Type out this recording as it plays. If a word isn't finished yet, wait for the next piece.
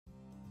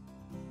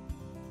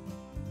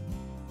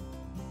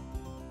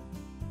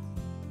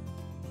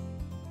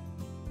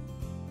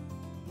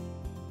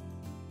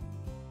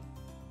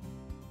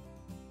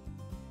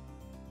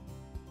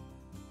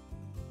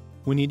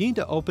When you need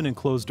to open and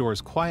close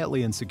doors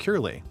quietly and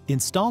securely,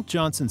 install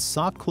Johnson's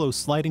Soft Close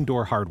sliding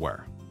door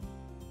hardware.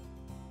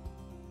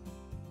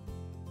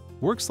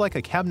 Works like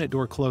a cabinet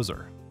door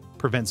closer,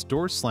 prevents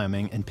door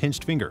slamming and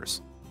pinched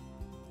fingers.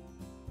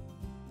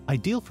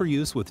 Ideal for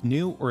use with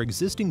new or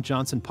existing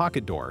Johnson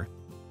pocket door,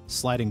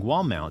 sliding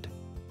wall mount,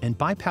 and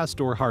bypass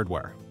door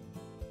hardware.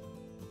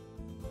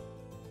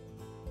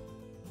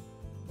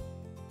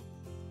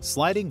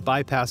 Sliding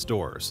bypass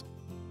doors.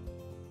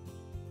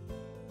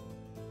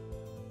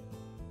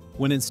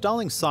 When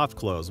installing soft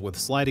close with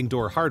sliding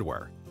door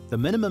hardware, the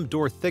minimum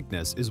door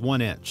thickness is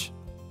 1 inch.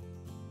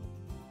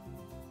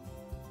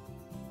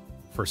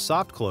 For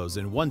soft close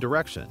in one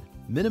direction,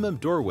 minimum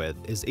door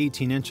width is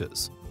 18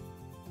 inches.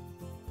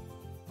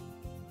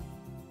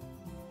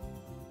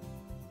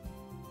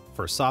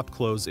 For soft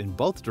close in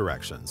both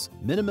directions,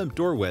 minimum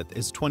door width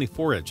is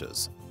 24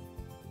 inches.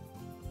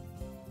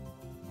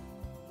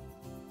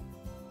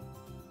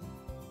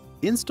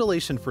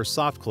 Installation for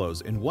soft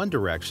close in one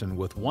direction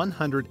with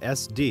 100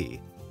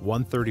 SD,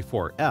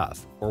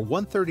 134F, or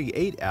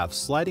 138F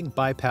sliding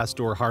bypass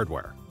door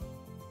hardware.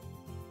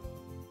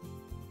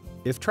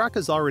 If track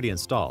is already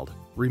installed,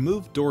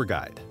 remove door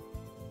guide.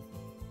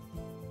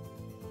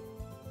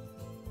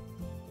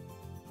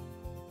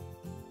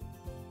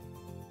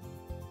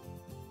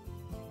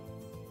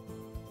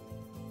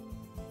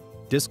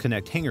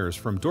 Disconnect hangers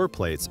from door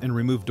plates and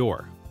remove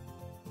door.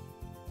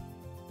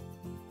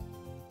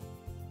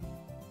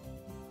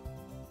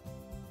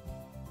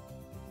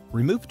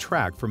 Remove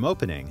track from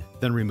opening,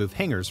 then remove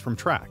hangers from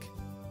track.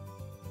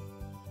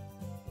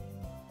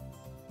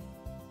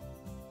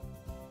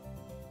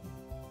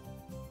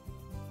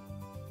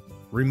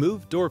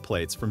 Remove door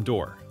plates from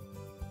door.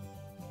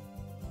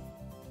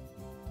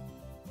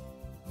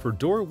 For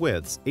door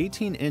widths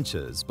 18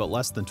 inches but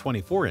less than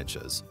 24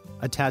 inches,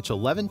 attach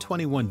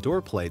 1121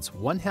 door plates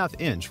 1/2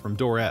 inch from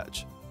door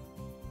edge.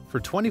 For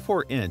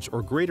 24 inch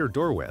or greater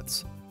door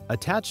widths,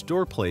 attach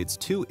door plates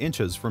 2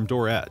 inches from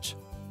door edge.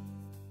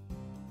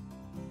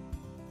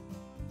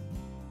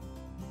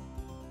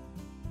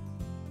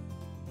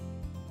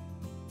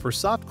 For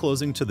soft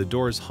closing to the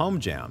door's home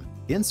jamb,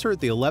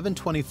 insert the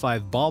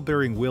 1125 ball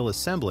bearing wheel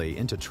assembly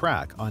into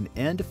track on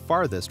end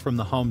farthest from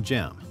the home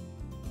jamb.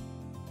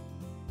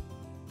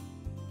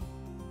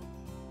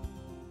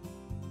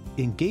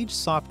 Engage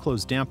soft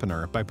close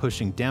dampener by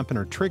pushing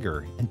dampener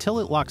trigger until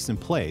it locks in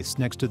place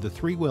next to the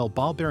 3-wheel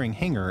ball bearing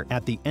hanger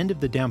at the end of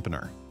the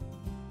dampener.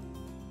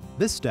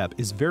 This step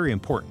is very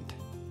important.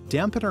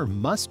 Dampener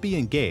must be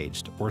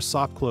engaged or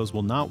soft close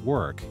will not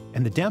work,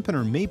 and the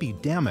dampener may be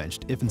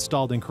damaged if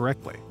installed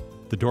incorrectly.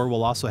 The door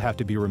will also have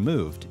to be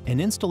removed, and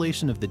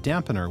installation of the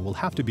dampener will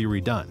have to be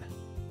redone.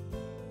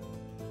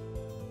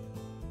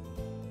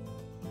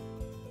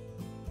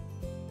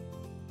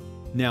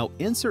 Now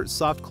insert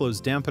soft close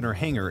dampener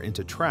hanger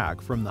into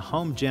track from the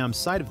home jamb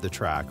side of the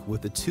track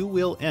with the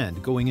 2-wheel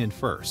end going in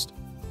first.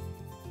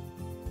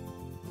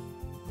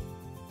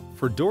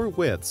 For door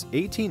widths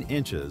 18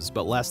 inches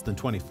but less than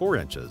 24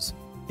 inches,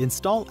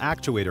 install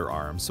actuator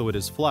arm so it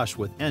is flush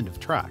with end of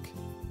track.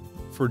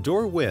 For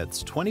door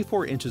widths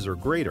 24 inches or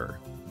greater,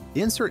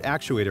 insert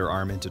actuator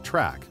arm into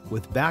track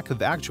with back of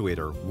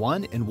actuator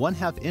 1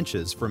 1/2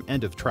 inches from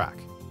end of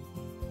track.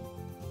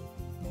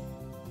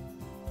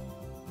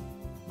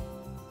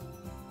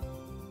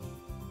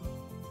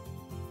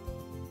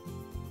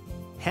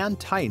 Hand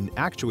tighten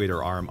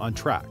actuator arm on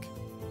track.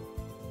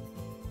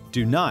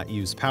 Do not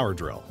use power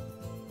drill.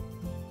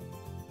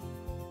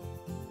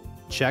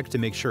 Check to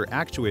make sure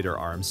actuator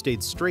arm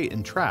stayed straight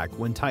in track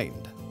when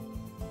tightened.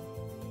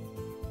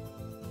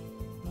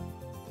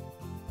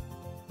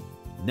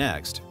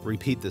 Next,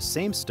 repeat the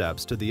same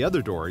steps to the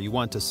other door you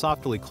want to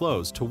softly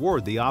close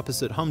toward the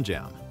opposite home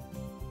jamb.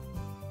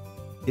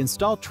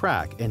 Install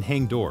track and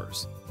hang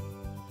doors.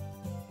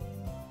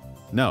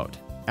 Note,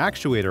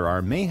 actuator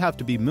arm may have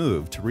to be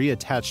moved to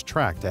reattach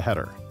track to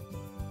header.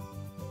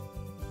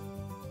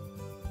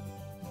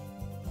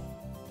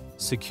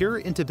 Secure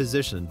into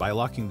position by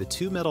locking the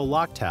 2 metal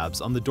lock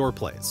tabs on the door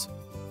plates.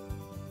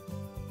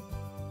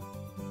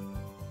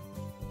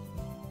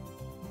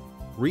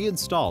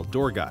 Reinstall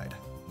door guide.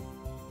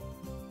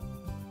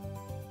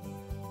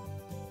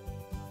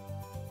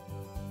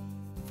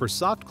 For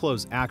soft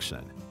close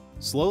action,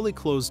 slowly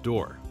close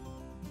door.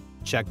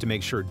 Check to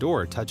make sure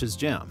door touches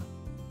jamb.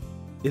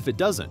 If it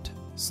doesn't,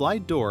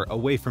 slide door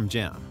away from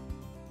jamb.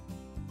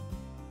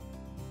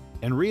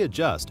 And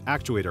readjust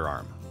actuator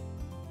arm.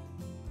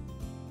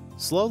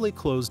 Slowly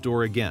close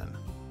door again.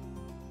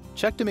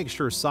 Check to make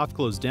sure soft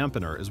close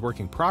dampener is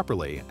working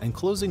properly and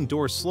closing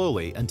door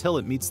slowly until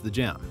it meets the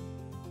jamb.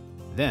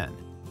 Then,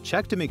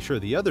 check to make sure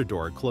the other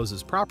door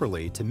closes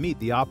properly to meet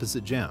the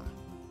opposite jamb.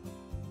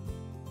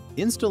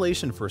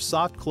 Installation for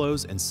soft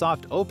close and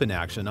soft open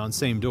action on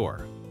same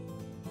door.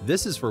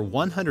 This is for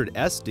 100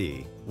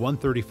 SD,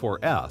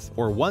 134F,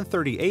 or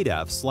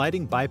 138F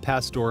sliding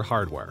bypass door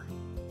hardware.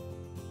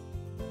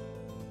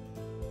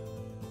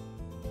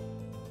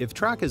 If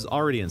track is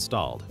already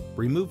installed,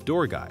 remove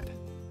door guide.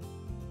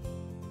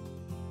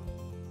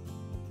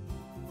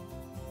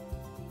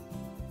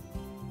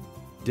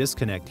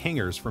 Disconnect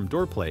hangers from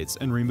door plates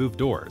and remove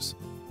doors.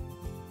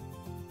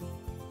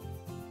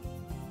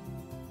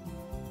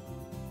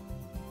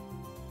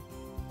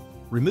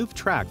 Remove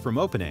track from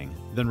opening,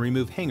 then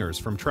remove hangers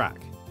from track.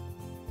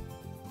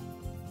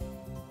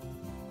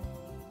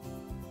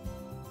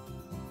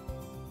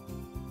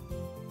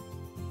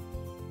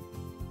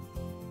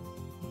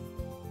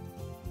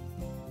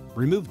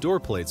 Remove door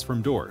plates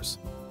from doors.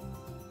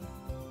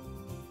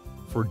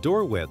 For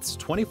door widths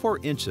 24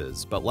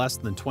 inches but less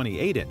than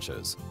 28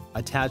 inches,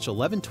 attach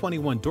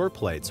 1121 door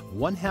plates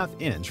 1/2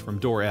 inch from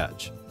door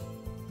edge.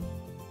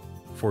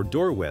 For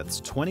door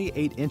widths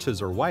 28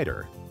 inches or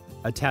wider,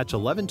 attach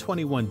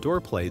 1121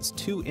 door plates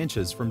 2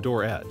 inches from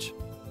door edge.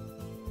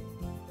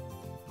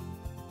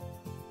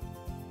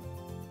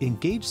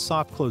 Engage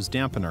soft close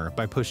dampener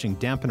by pushing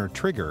dampener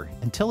trigger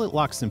until it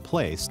locks in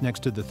place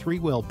next to the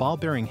 3-wheel ball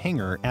bearing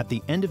hanger at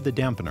the end of the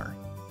dampener.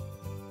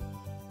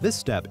 This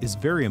step is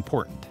very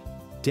important.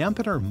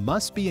 Dampener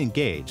must be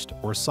engaged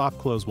or soft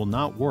close will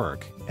not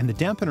work, and the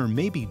dampener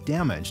may be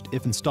damaged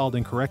if installed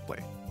incorrectly.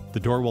 The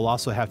door will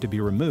also have to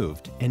be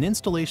removed, and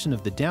installation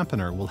of the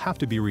dampener will have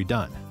to be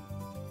redone.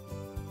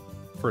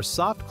 For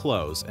soft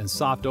close and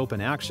soft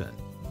open action,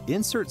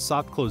 insert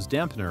soft close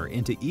dampener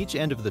into each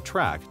end of the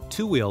track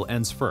 2-wheel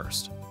ends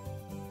first.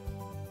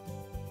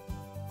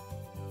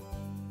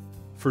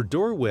 For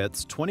door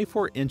widths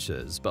 24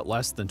 inches but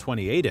less than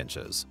 28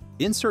 inches,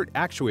 insert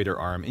actuator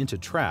arm into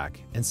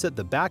track and set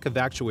the back of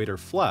actuator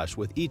flush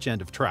with each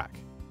end of track.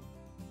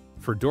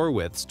 For door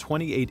widths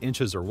 28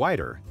 inches or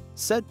wider,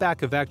 set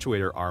back of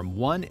actuator arm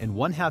 1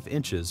 1/2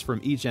 inches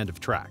from each end of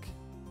track.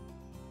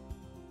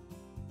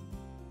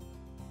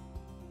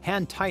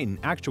 Hand tighten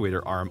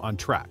actuator arm on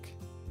track.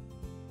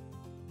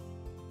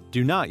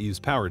 Do not use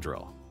power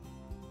drill.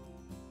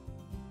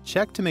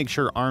 Check to make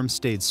sure arm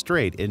stayed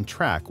straight in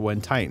track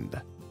when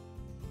tightened.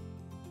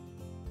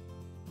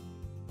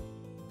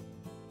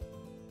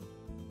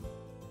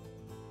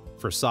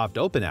 For soft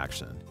open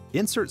action,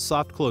 insert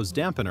soft close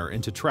dampener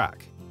into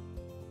track.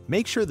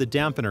 Make sure the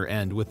dampener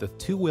end with the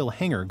 2-wheel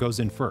hanger goes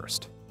in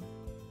first.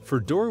 For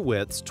door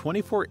widths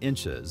 24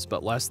 inches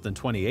but less than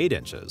 28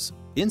 inches,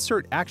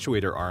 insert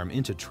actuator arm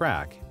into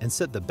track and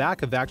set the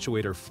back of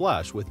actuator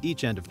flush with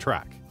each end of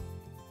track.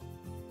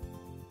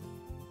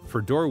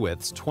 For door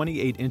widths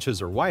 28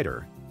 inches or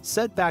wider,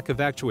 set back of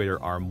actuator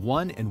arm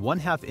 1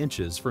 1/2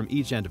 inches from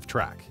each end of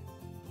track.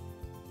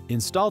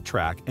 Install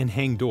track and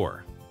hang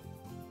door.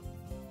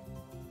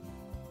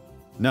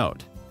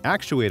 Note: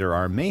 actuator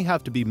arm may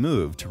have to be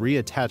moved to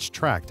reattach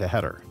track to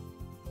header.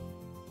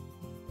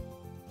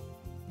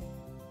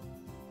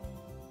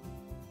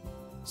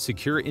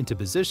 Secure into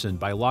position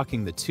by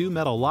locking the 2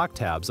 metal lock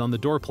tabs on the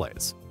door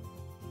plates.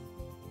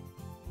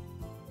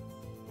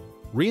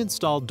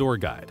 Reinstall door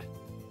guide.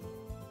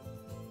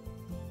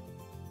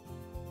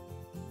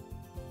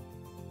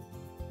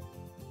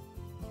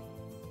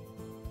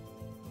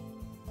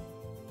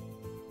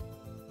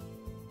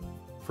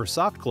 For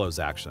soft close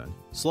action,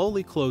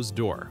 slowly close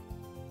door.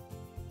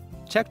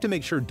 Check to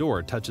make sure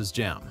door touches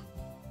jamb.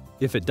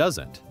 If it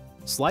doesn't,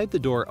 slide the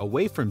door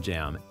away from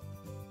jamb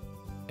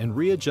and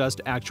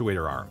readjust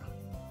actuator arm.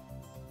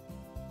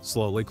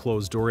 Slowly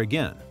close door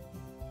again.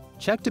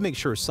 Check to make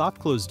sure soft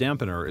close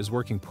dampener is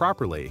working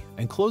properly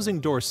and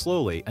closing door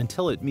slowly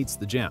until it meets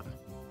the jamb.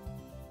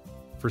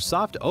 For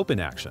soft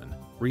open action,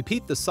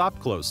 repeat the soft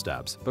close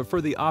steps but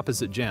for the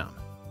opposite jamb.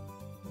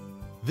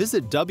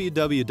 Visit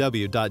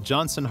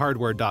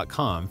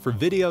www.johnsonhardware.com for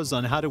videos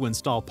on how to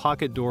install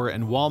pocket door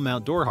and wall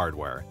mount door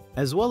hardware,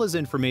 as well as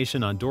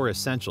information on door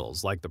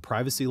essentials like the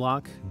privacy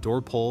lock,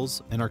 door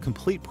pulls, and our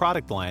complete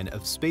product line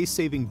of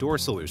space-saving door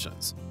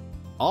solutions.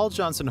 All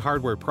Johnson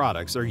Hardware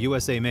products are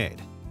USA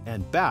made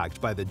and backed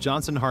by the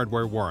Johnson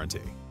Hardware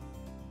warranty.